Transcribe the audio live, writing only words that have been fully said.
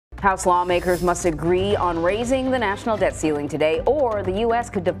House lawmakers must agree on raising the national debt ceiling today, or the U.S.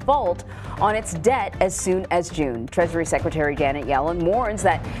 could default on its debt as soon as June. Treasury Secretary Janet Yellen warns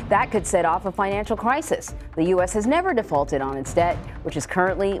that could set off a financial crisis. The U.S. has never defaulted on its debt, which is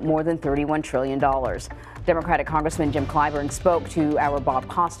currently more than $31 trillion. Democratic Congressman Jim Clyburn spoke to our Bob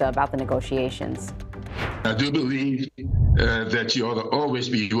Costa about the negotiations. I do believe that you ought to always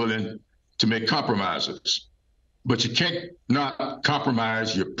be willing to make compromises. But you can't not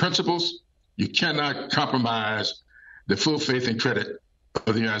compromise your principles. You cannot compromise the full faith and credit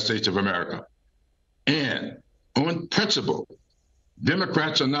of the United States of America. And on principle,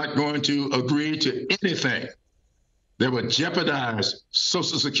 Democrats are not going to agree to anything that would jeopardize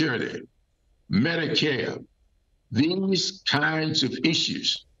Social Security, Medicare, these kinds of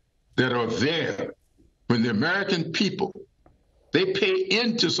issues that are there when the American people, they pay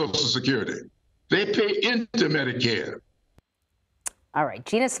into Social Security. They pay into Medicare. All right,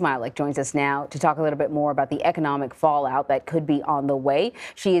 Jeanna Smialek joins us now to talk a little bit more about the economic fallout that could be on the way.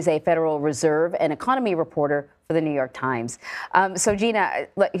 She is a Federal Reserve and economy reporter for the New York Times. So, Jeanna,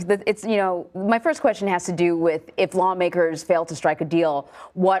 it's, my first question has to do with if lawmakers fail to strike a deal,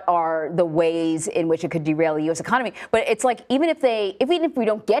 what are the ways in which it could derail the U.S. economy? But it's like even if we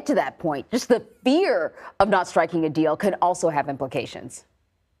don't get to that point, just the fear of not striking a deal could also have implications.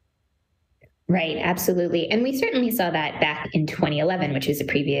 Right, absolutely. And we certainly saw that back in 2011, which is a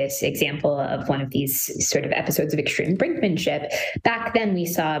previous example of one of these sort of episodes of extreme brinkmanship. Back then, we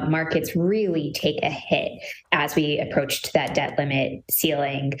saw markets really take a hit as we approached that debt limit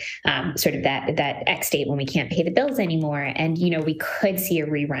ceiling, sort of that X date when we can't pay the bills anymore. And, we could see a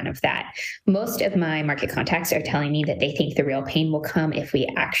rerun of that. Most of my market contacts are telling me that they think the real pain will come if we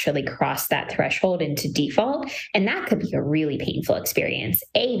actually cross that threshold into default. And that could be a really painful experience,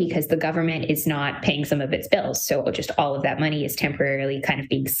 because the government is not paying some of its bills. So just all of that money is temporarily kind of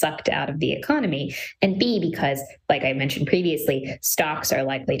being sucked out of the economy. And B, because like I mentioned previously, stocks are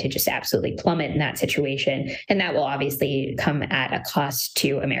likely to just absolutely plummet in that situation. And that will obviously come at a cost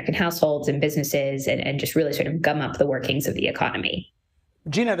to American households and businesses and just really sort of gum up the workings of the economy.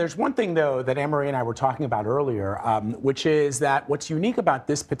 Jeanna, there's one thing, though, that Anne-Marie and I were talking about earlier, which is that what's unique about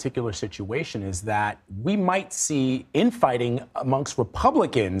this particular situation is that we might see infighting amongst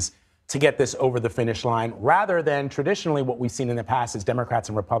Republicans to get this over the finish line, rather than traditionally what we've seen in the past is Democrats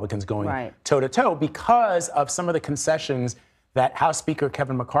and Republicans going toe-to-toe because of some of the concessions that House Speaker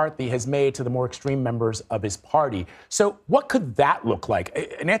Kevin McCarthy has made to the more extreme members of his party. So what could that look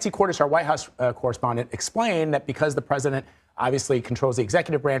like? Nancy Cordes, our White House correspondent, explained that because the president obviously controls the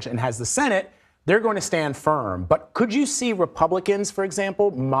executive branch and has the Senate, they're going to stand firm. But could you see Republicans, for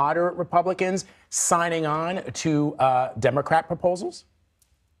example, moderate Republicans, signing on to Democrat proposals?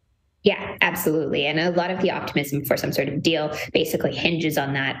 Yeah, absolutely. And a lot of the optimism for some sort of deal basically hinges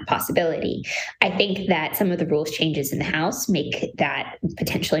on that possibility. I think that some of the rules changes in the House make that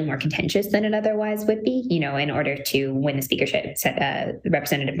potentially more contentious than it otherwise would be. In order to win the speakership,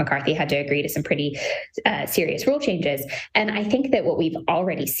 Representative McCarthy had to agree to some pretty serious rule changes. And I think that what we've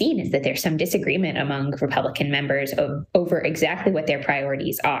already seen is that there's some disagreement among Republican members over exactly what their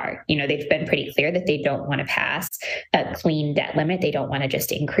priorities are. They've been pretty clear that they don't want to pass a clean debt limit. They don't want to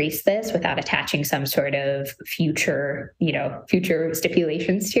just increase this without attaching some sort of future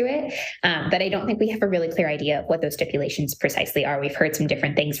stipulations to it. But I don't think we have a really clear idea of what those stipulations precisely are. We've heard some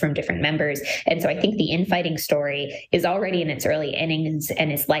different things from different members. And so I think the infighting story is already in its early innings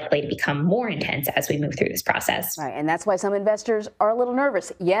and is likely to become more intense as we move through this process. Right. And that's why some investors are a little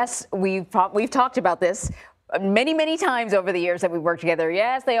nervous. Yes, we've talked about this many, many times over the years that we've worked together.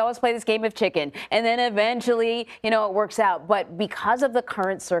 Yes, they always play this game of chicken. And then eventually, it works out. But because of the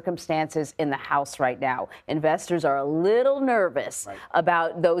current circumstances in the House right now, investors are a little nervous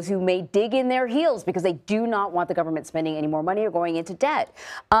about those who may dig in their heels because they do not want the government spending any more money or going into debt.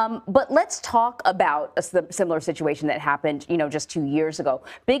 But let's talk about a similar situation that happened, just 2 years ago.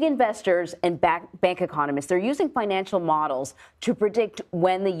 Big investors and bank economists, they're using financial models to predict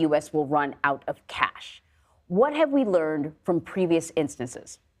when the U.S. will run out of cash. What have we learned from previous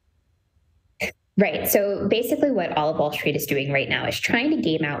instances? Right. So basically what all of Wall Street is doing right now is trying to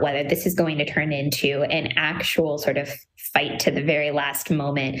game out whether this is going to turn into an actual sort of fight to the very last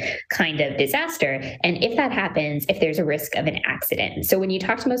moment kind of disaster. And if that happens, if there's a risk of an accident. So when you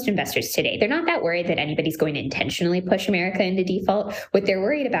talk to most investors today, they're not that worried that anybody's going to intentionally push America into default. What they're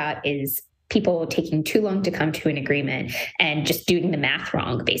worried about is people taking too long to come to an agreement and just doing the math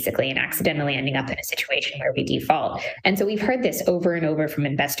wrong, basically, and accidentally ending up in a situation where we default. And so we've heard this over and over from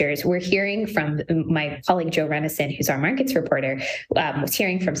investors. We're hearing from my colleague, Joe Renison, who's our markets reporter, was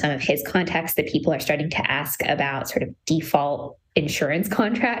hearing from some of his contacts that people are starting to ask about sort of default insurance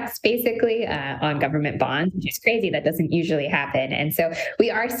contracts, basically, on government bonds, which is crazy. That doesn't usually happen. And so we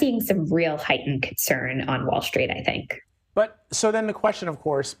are seeing some real heightened concern on Wall Street, I think. But so then the question, of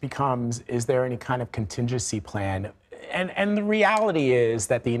course, becomes, is there any kind of contingency plan? And the reality is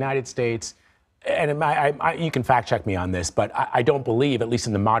that the United States, and you can fact check me on this, but I don't believe, at least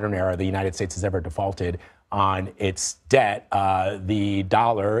in the modern era, the United States has ever defaulted on its debt. The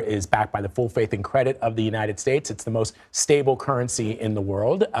dollar is backed by the full faith and credit of the United States. It's the most stable currency in the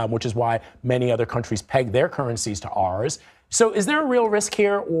world, which is why many other countries peg their currencies to ours. So is there a real risk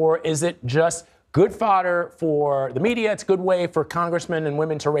here, or is it just good fodder for the media? It's a good way for congressmen and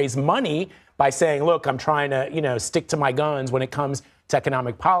women to raise money by saying, look, I'm trying to, stick to my guns when it comes to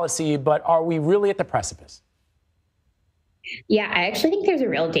economic policy. But are we really at the precipice? Yeah, I actually think there's a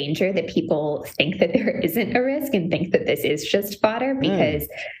real danger that people think that there isn't a risk and think that this is just fodder, because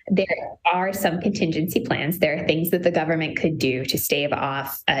there are some contingency plans. There are things that the government could do to stave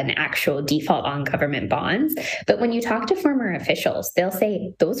off an actual default on government bonds. But when you talk to former officials, they'll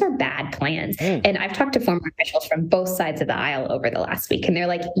say those are bad plans. And I've talked to former officials from both sides of the aisle over the last week, and they're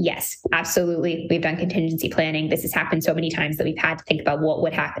like, yes, absolutely. We've done contingency planning. This has happened so many times that we've had to think about what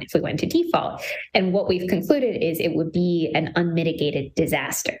would happen if we went to default. And what we've concluded is it would be an unmitigated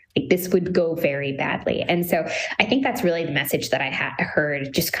disaster. Like, this would go very badly. And so I think that's really the message that I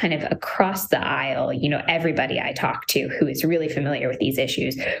heard just kind of across the aisle. Everybody I talked to who is really familiar with these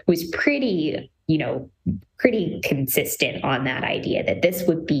issues was pretty consistent on that idea that this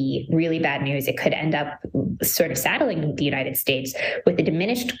would be really bad news. It could end up sort of saddling the United States with a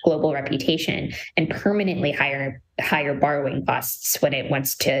diminished global reputation and permanently higher borrowing costs when it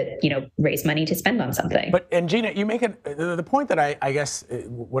wants to, raise money to spend on something. And Jeanna, you make the point that I guess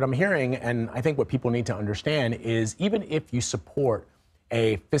what I'm hearing, and I think what people need to understand is, even if you support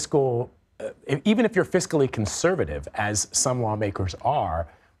a even if you're fiscally conservative, as some lawmakers are,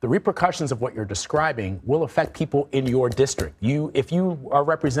 the repercussions of what you're describing will affect people in your district. If you are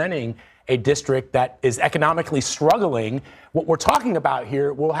representing a district that is economically struggling, what we're talking about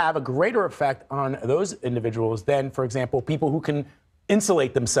here will have a greater effect on those individuals than, for example, people who can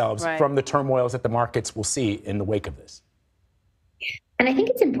insulate themselves from the turmoils that the markets will see in the wake of this. And I think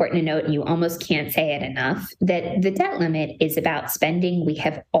it's important to note, and you almost can't say it enough, that the debt limit is about spending we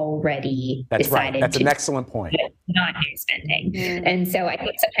have already decided. Right. That's an excellent point. Not new spending. And so I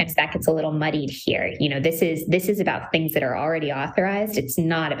think sometimes that gets a little muddied here. This is about things that are already authorized. It's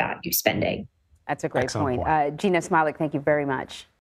not about new spending. That's a great Excellent point. Jeanna Smialek, thank you very much.